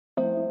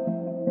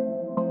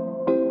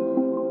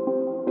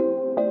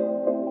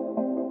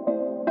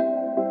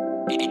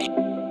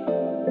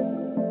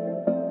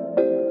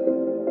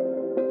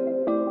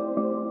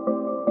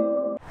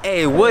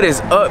Hey, what is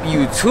up,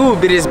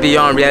 YouTube? It is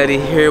Beyond Reality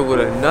here with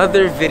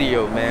another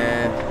video,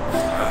 man.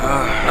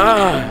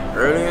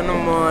 Early in the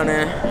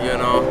morning, you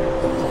know.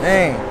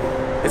 Dang,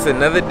 it's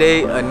another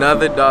day,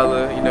 another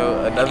dollar, you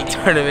know, another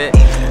tournament.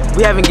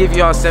 We haven't given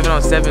y'all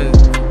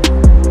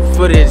 7-on-7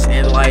 footage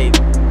in like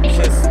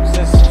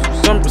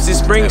since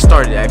spring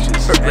started, actually.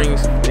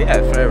 Yeah,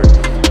 forever.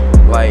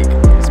 Like,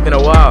 it's been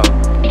a while.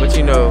 But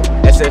you know,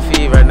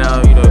 SFE right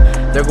now, you know,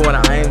 they're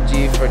going to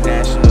IMG for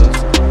nationals.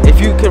 If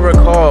you can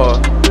recall,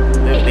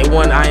 they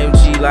won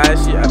IMG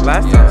last year.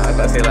 Last time, I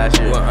gotta say last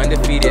year. We were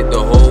undefeated the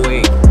whole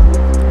way.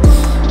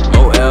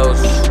 No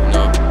L's, you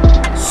know.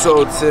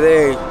 So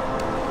today,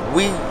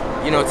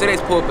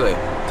 today's pool play.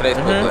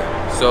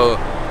 So,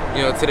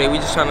 you know, today we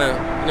just trying to,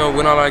 you know,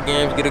 win all our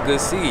games, get a good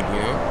seed, you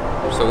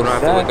know. So we don't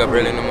have to wake up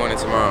early in the morning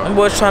tomorrow. I'm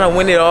boys trying to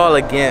win it all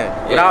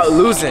again, without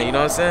losing, you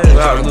know what I'm saying?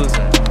 Without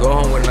losing. Go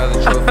home with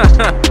another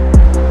trophy.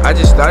 I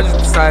just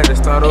decided to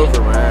start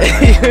over, man.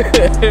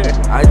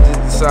 I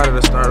just decided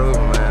to start over,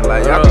 man.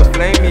 Like, y'all can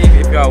flame me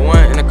if y'all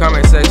want in the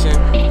comment section.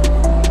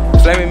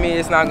 Flaming me,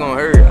 it's not gonna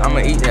hurt. I'm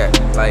gonna eat that.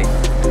 Like,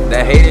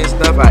 that hating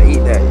stuff, I eat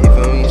that. You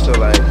feel me? So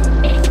like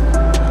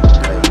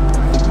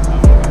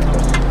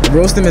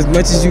roast them as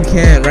much as you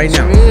can right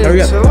now.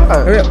 Hurry up. Chill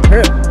out. Hurry up.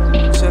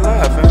 Chill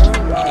out, fam.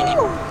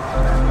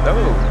 No.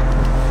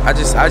 I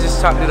just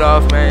chopped it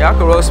off, man. Y'all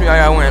can roast me all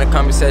y'all want in the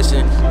comment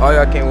section. All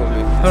y'all came with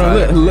me. Hold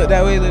on, look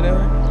that way, look that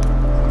way.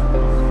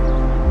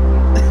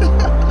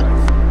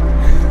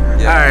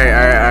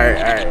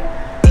 Alright.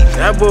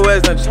 That boy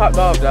was done chopped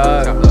off,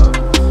 dog. I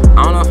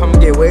don't know if I'm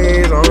gonna get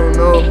waves. I don't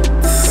know.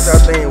 What y'all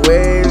think,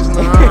 waves?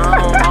 No,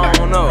 I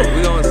don't know.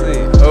 We gonna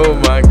see. Oh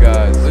my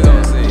gosh. We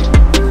gonna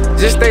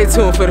see. Just stay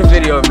tuned for the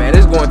video, man.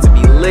 It's going to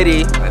be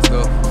litty. Let's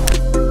go.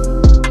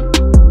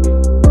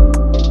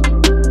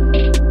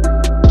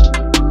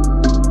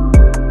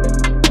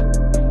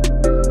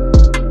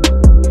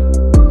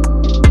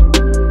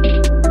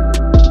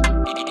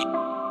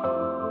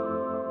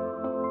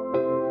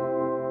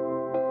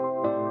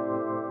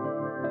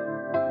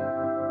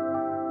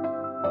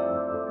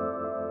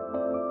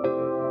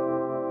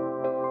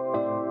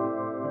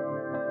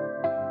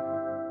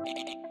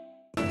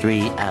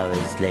 Three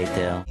hours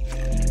later.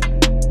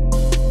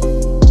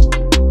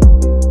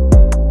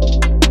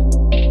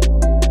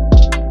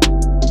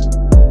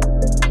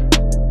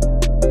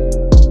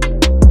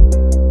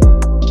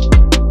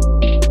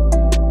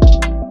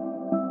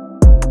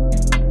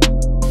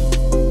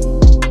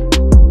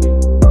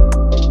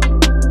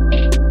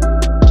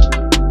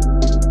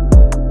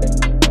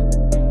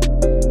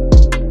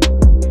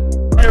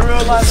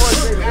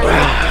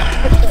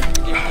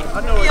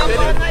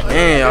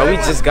 'Y'all, we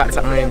just got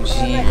to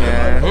IMG,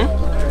 man.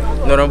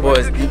 No, them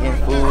boys eating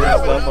food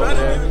and stuff over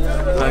there.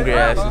 Hungry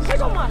asses.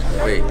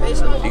 Wait,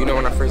 do you know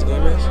when our first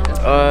game is?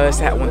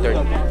 It's at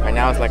 1:30. Right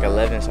now it's like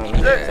 11 something.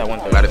 It's at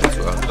 1:30. Might have been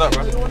 2 hours. What's up,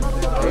 bro?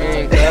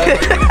 Dang,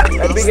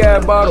 that big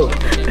ass bottle.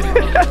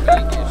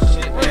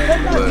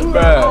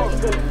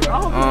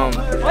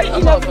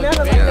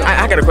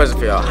 I got a question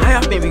for y'all. How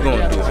y'all think we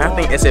gonna do? How y'all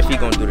think SFE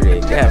gonna do today?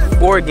 They have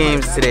 4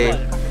 games today.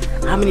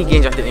 How many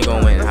games y'all think they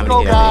gonna win? How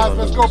many games y'all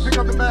think they gonna lose? Pick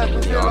up the bag.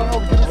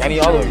 I need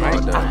all of them,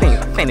 right? I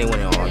think they win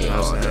it all, you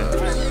know what I'm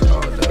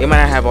saying? They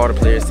might not have all the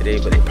players today,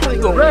 but they probably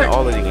gonna win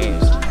all of the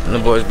games. And the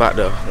boys about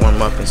to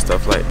warm up and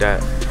stuff like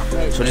that.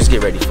 So just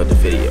get ready for the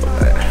video,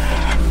 man.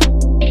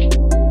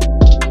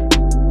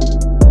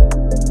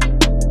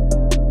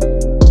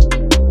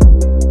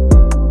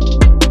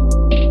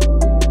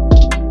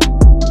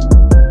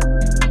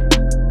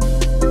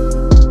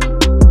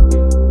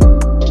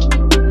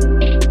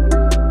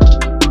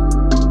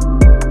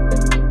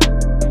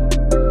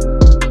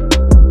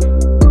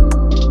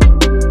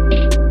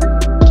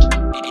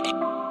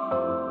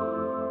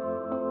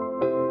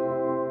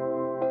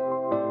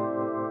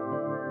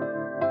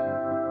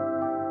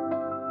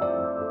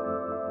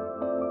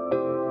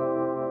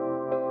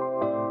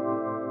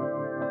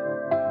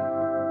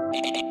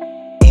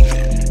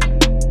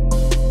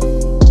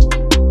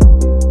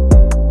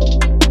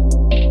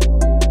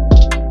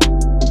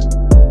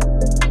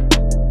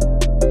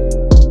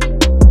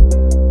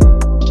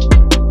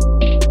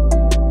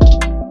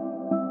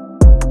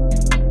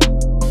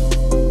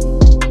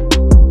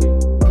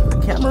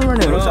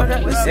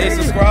 Say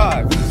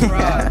subscribe.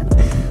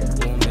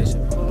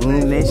 Boom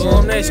Nation.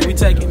 Boom Nation, we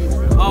taking it.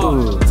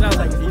 Oh, sounds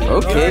like you.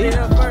 Okay.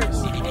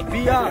 First.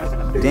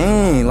 VR.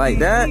 Dang, like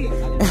that?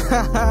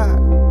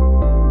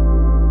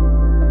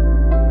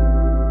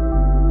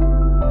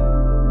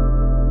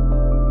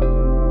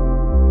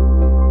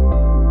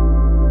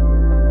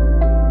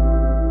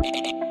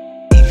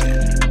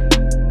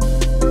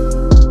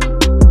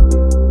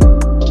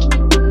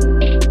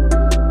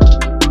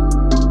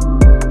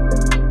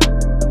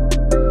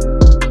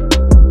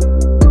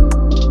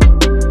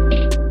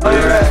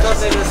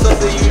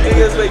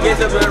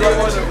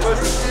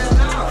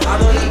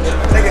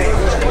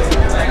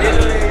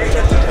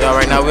 Y'all,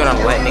 right now we're on a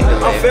lightning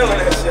delay. I'm feeling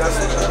that shit.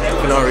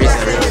 For no reason.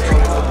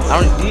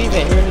 Do you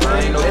even hear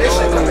anything?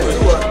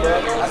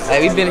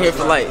 Like we've been here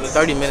for like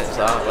 30 minutes,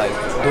 like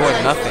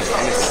doing nothing.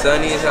 And it's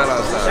sunny as hell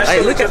outside.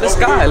 Like look at the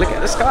sky, look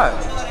at the sky.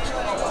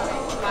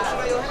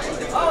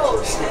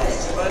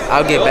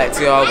 I'll get back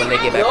to y'all when they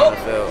get back on the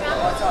field.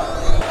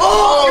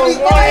 Oh,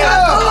 my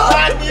God.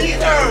 I need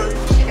her.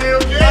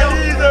 I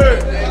need her.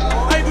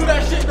 I ain't do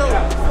that shit though.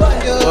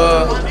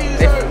 Well,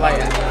 they, like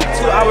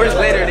 2 hours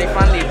later, they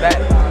finally back.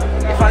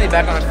 They finally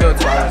back on the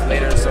field 2 hours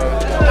later. So.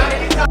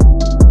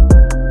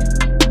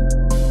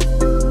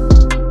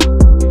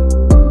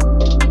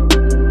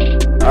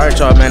 All right,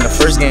 y'all, man. The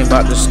first game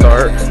about to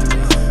start.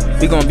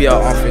 We gonna be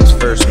on offense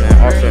first,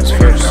 man. Offense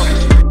first.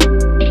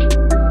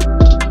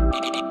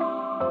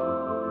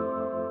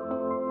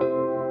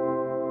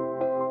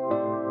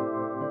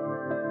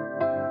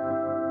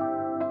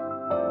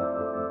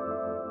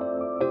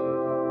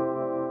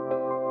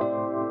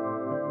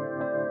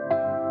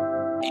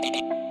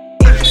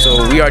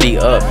 So we already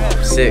up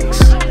 6. It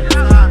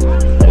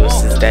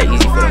was just that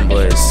easy for them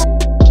boys.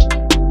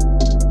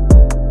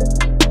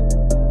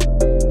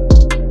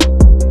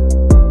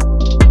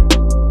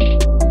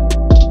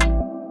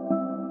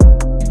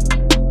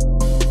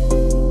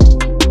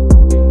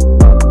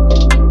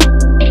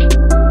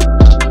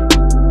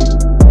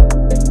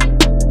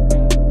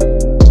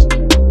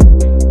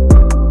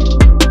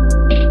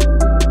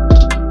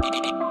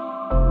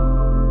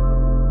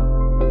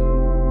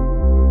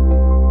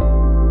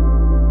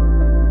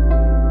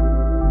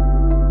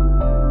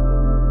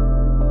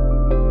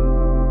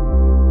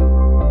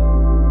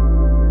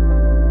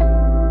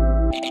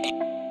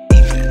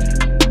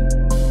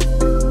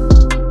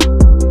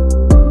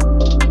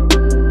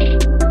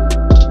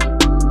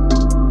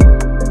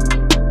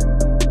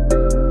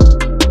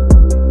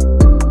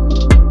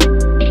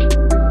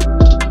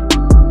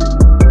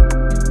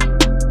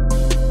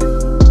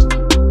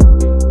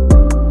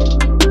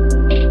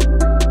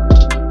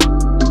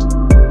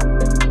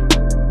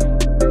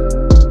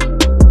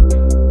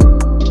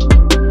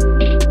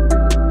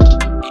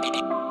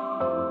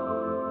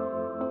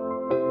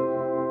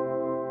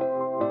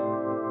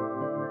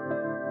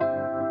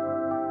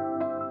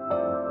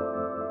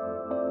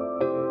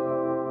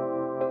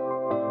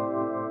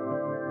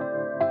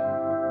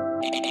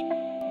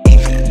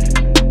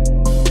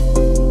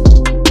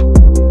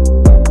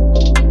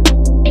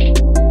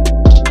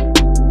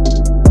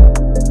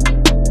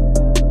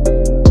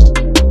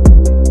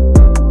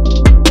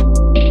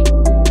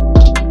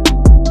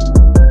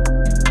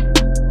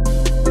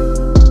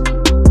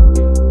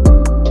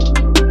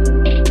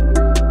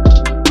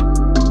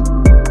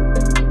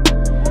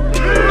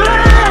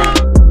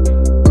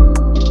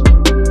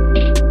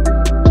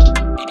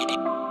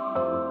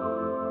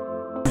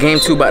 Game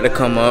 2 about to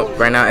come up.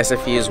 Right now,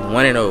 SFE is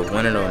 1-0.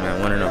 1-0,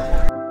 man. 1-0.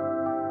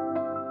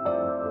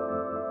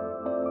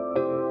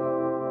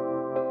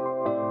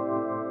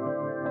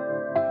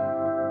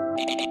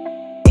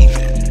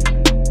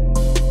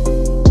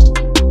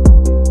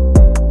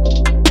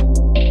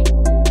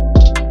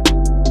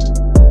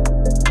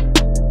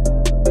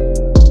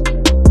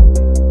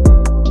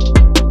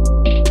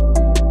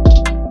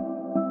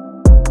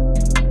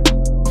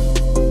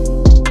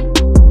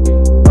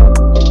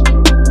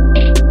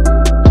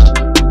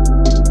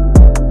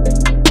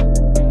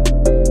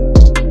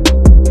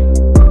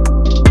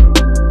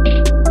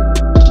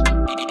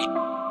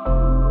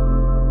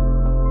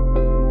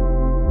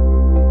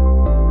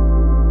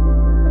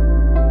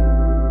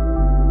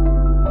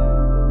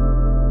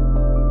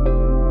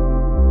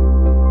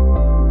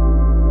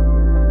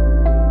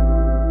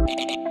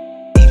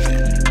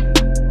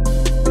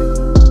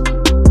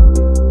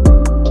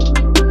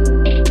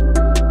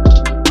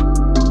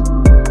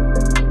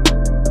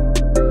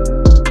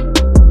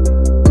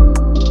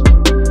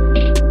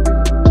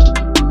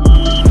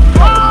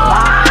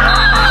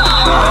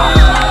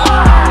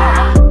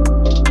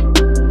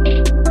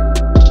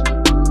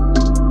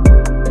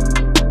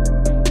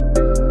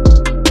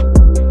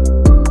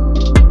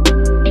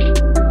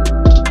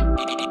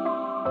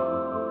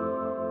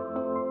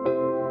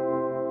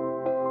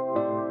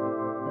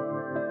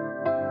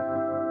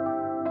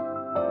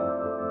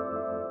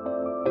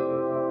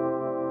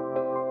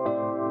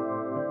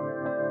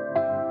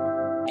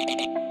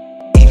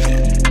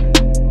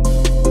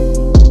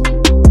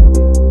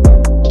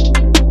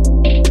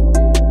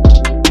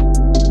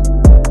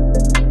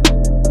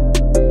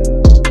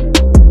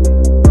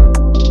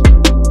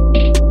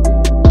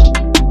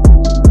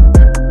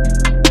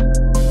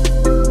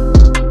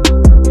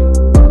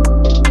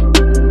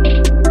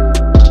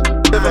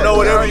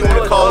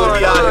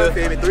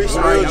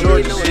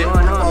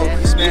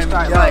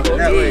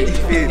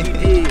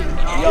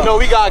 You know,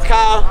 we got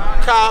Kyle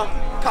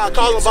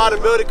call him by the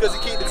building because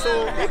he keep the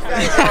tool.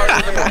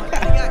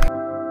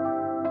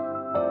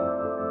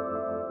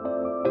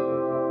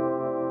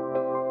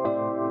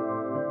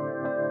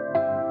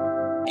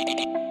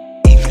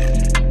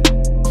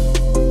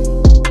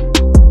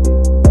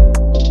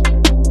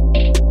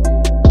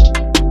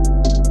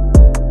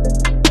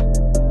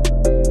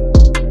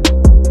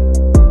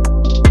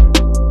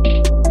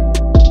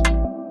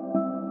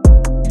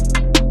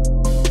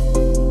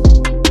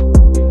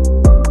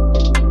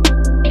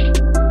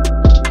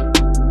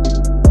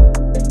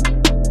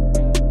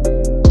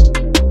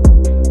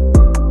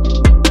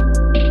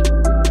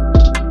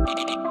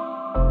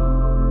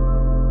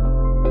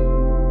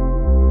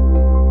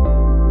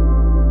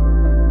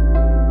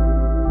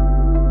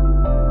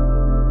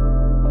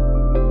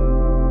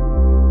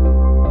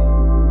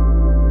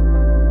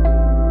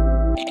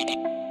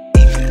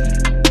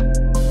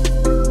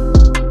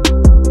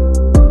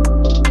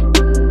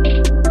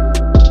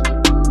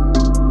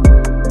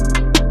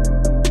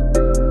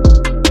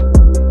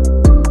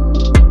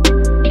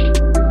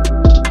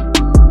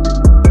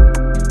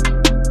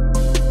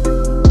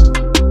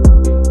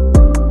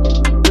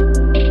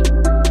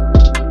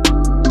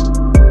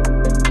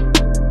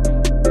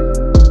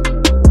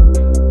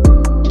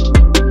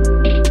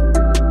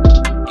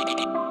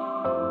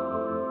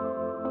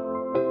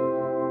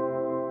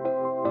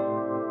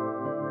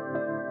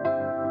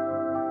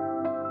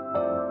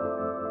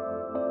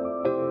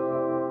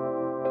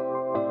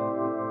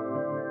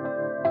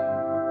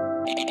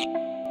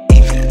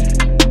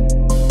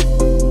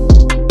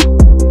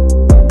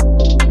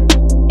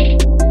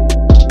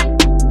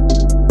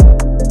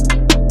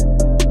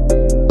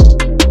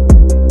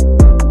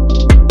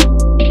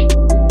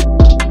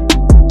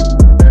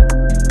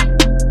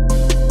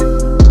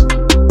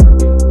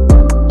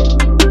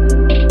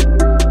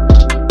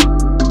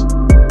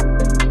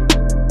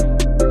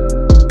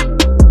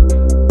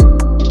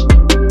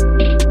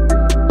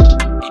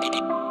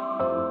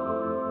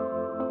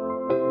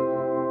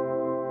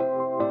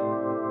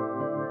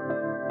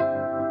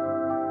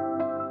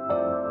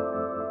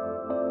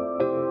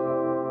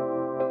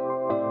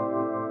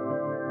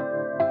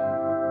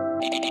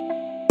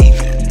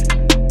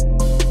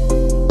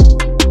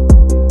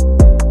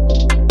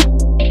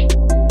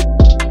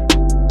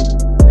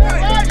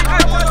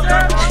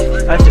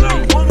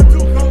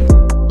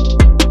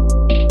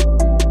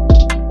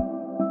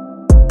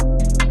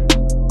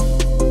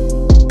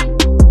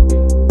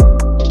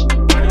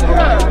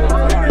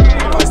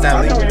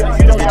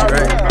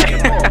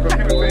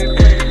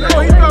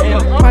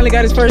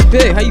 got his first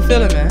pick. How you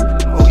feeling, man?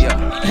 Oh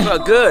yeah, it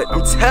felt good.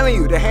 I'm telling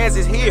you, the hands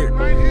is here.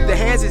 The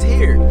hands is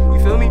here. You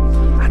feel me?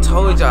 I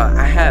told y'all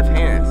I have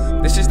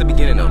hands. This is just the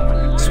beginning though.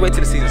 Just wait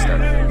till the season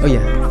starts. Oh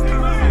yeah.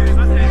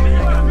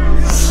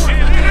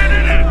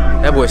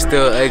 That boy's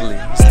still ugly.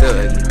 Still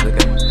ugly. Look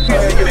at him.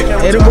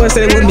 Hey, the boy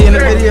said he wouldn't be in the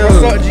video.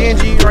 What's up,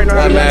 GNG right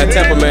now? Nah, man,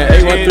 Tampa, man.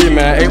 813,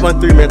 man.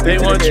 813, man.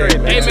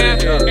 813.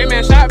 Hey,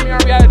 man, shout out to me on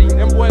reality.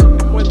 Them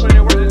boys putting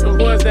their work. Them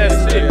boys that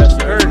stick.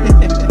 You heard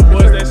it.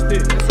 Boys that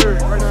stick. Yes, sir.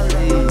 Right now.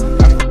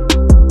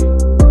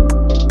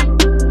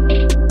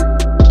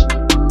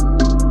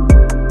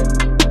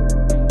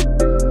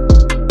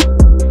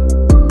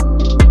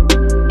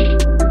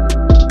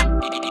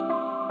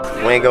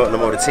 We ain't going no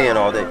more than 10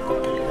 all day.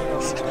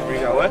 We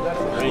got what?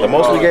 The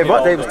most we gave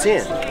up, they was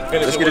 10.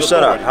 Let's get a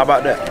shutout. How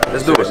about that?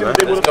 Let's do it, man.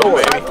 Let's go,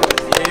 baby.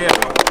 Yeah.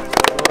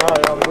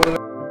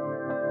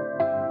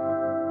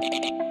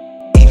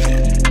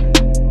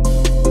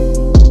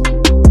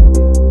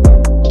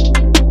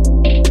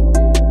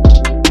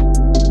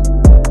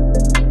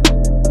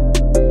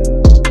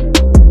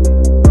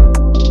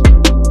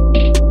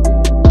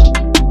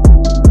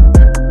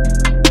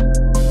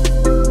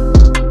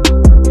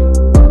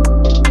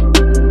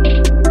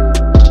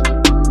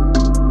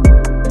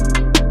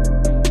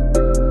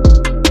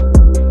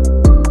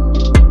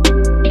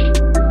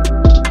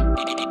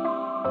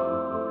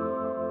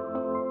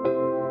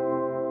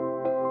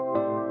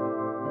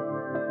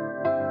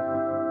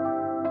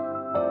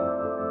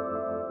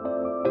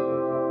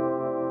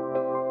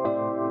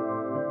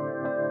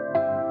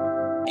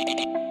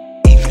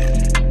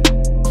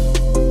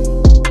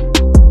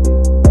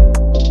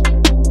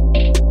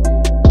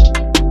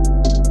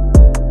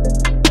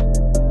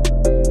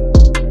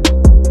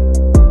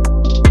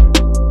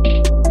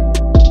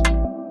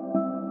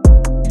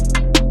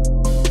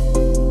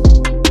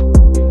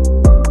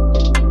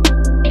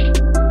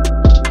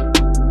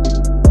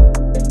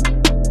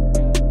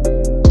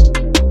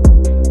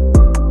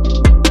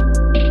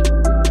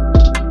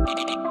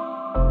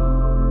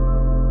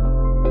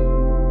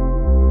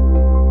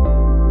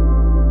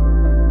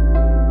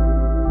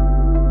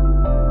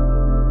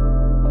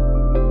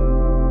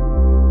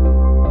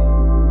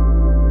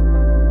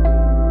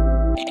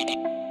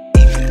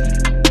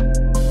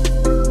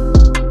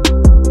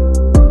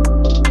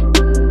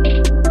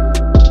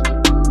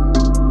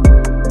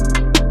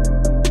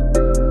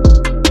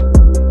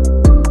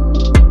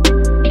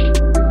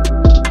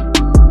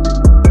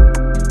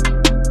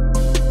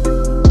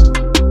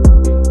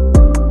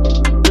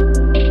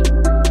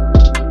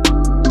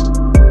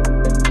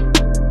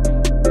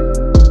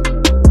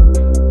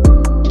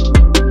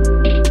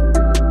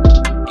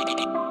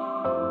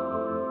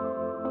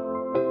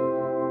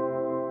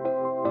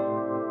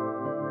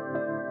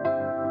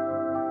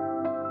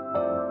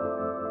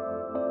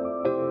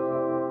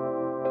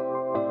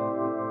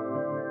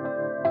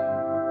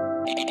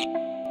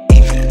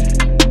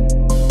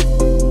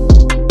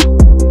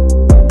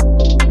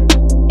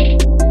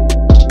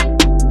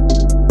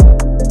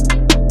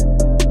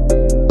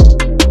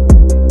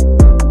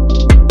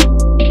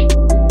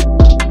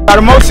 Got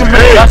a motion,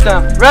 Malik.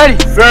 Touchdown. Ready?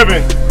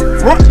 7,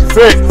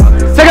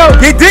 6. Take out.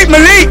 Get deep,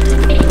 Malik.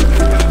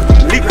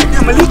 Malik right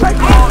there. Malik right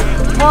there.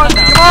 Come on.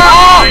 Come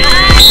on.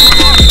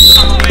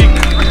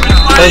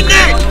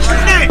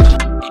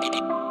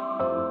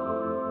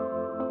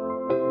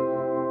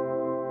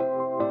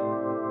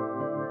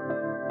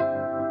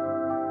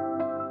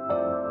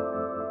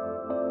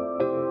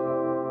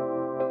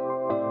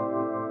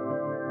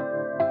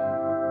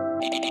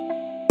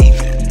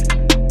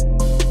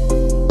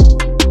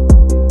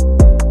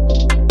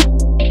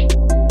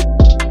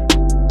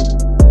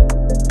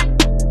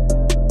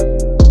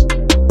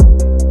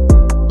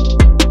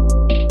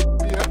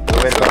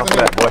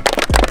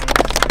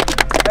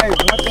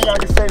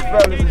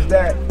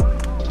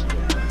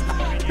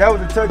 That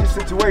was a touchy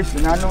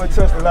situation. I know it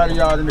touched a lot of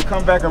y'all, and to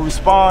come back and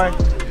respond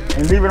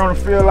and leave it on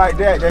the field like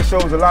that, that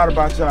shows a lot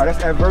about y'all.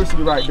 That's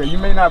adversity right there. You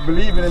may not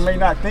believe it and may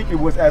not think it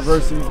was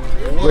adversity,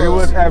 but it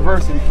was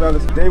adversity,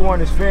 fellas. Day one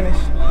is finished.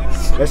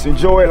 Let's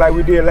enjoy it like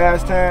we did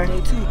last time.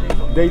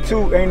 Day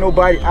two, ain't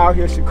nobody out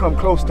here should come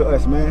close to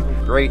us, man.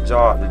 Great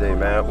job today,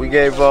 man. We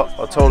gave up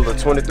a total of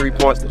 23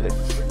 points today.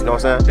 You know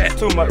what I'm saying? That's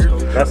too much.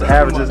 That's the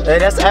average. Hey,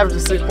 that's the average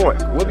of 6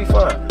 points. We'll be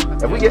fine.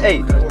 If we get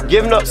 8,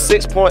 giving up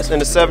 6 points in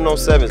the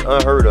 7-on-7 is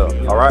unheard of,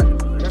 all right?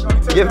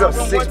 Giving up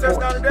 6 points,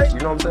 you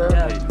know what I'm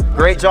saying?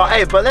 Great job.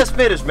 Hey, but let's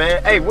finish,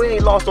 man. Hey, we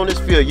ain't lost on this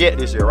field yet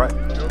this year, right?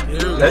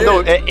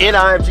 No, in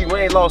IMG, we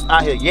ain't lost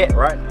out here yet,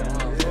 right?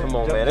 Come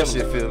on, man, that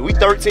shit feels. We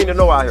 13-0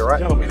 out here, right?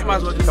 Come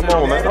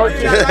on, man.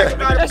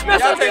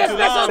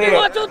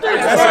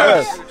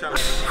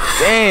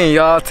 Dang,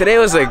 y'all, today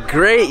was a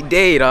great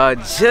day, dog.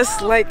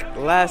 Just like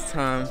last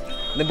time,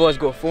 the boys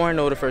go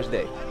 4-0 the first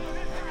day.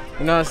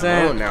 You know what I'm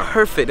saying? Now.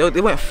 Perfect.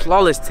 They went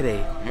flawless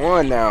today.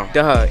 One now.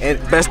 Duh. And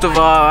best of all,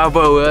 our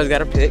boy Will's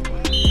got a pick.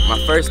 My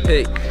first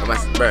pick of my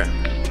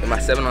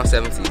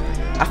 7-on-7 team.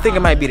 I think it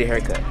might be the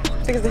haircut.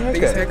 Think it's the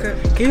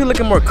haircut. Can you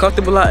looking more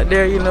comfortable out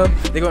there? You know,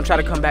 they're gonna try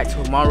to come back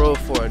tomorrow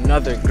for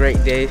another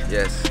great day.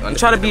 Yes. And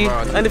try to be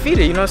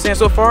undefeated. You know what I'm saying?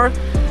 So far,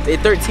 they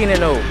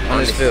 13-0 on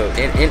this field.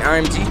 In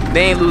IMG,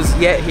 they ain't lose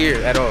yet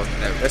here at all.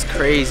 That's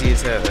crazy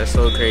as hell. That's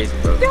so crazy,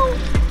 bro. All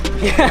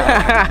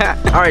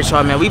right,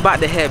 y'all, man. We about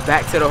to head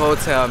back to the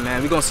hotel,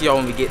 man. We gonna see y'all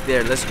when we get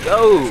there. Let's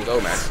go. Let's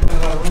go, man.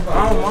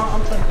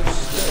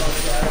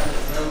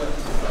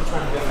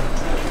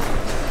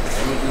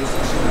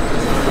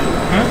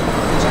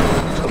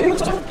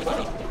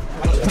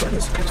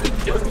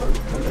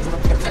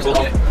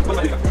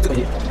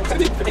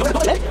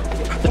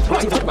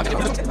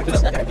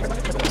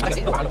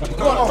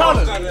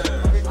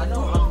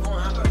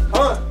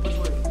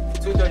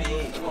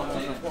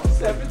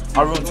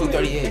 Our room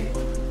 238.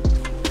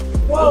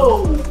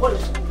 Whoa! What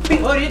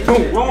are you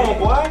doing wrong,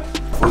 boy?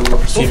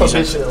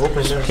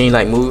 Can you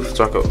like move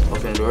so I can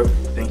open the door?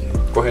 Thank you.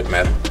 Go ahead,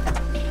 madam.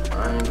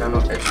 I ain't got no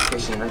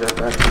education. I got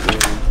that.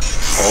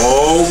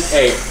 Oh,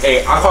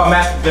 hey, I call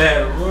master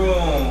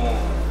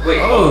bedroom. Wait.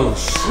 Oh,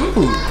 shoot.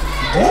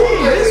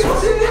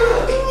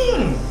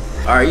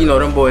 All right, you know,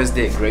 them boys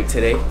did great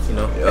today. You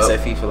know,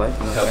 SFE for life.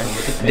 You know what I'm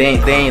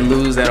saying? They ain't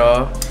lose at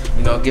all.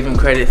 You know, give him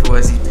credit for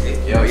what he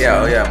did. Yo,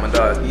 yeah, my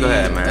dog. Go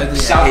ahead, man. Go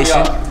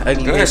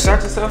ahead,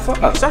 start yourself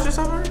up. Start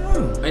yourself right now.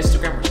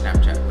 Instagram or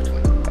Snapchat? Which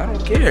one? I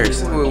don't care.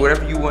 It's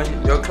whatever you want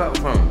your clout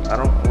from.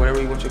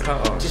 Whatever you want your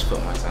clout on. Just put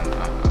my son.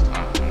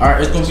 All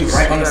right, it's gonna be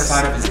right on the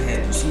side of his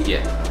head. You see?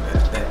 Yeah.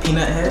 That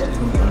peanut head is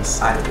gonna be on the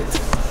side of it.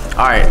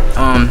 All right.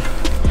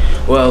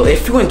 Well,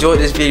 if you enjoyed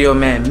this video,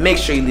 man, make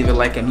sure you leave a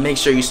like and make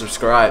sure you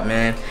subscribe,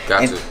 man.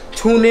 Got and to.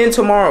 Tune in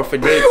tomorrow for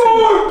day 2. What are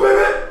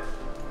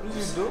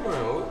you doing? What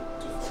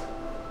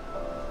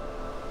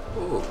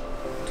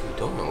are you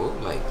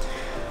doing? Like,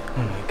 oh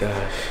my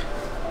gosh.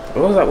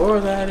 What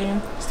was that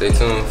again? stay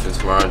tuned for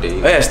tomorrow,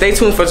 day. Oh yeah, stay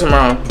tuned for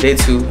tomorrow, day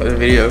 2 of the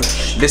video.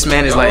 This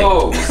man is like,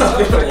 Oh,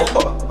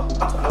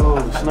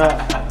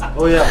 snap.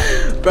 Oh, yeah.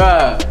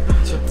 bruh,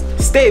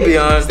 stay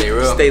beyond, Stay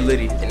real. stay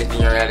litty. Anything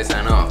you're at,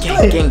 sign off.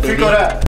 Gang, baby.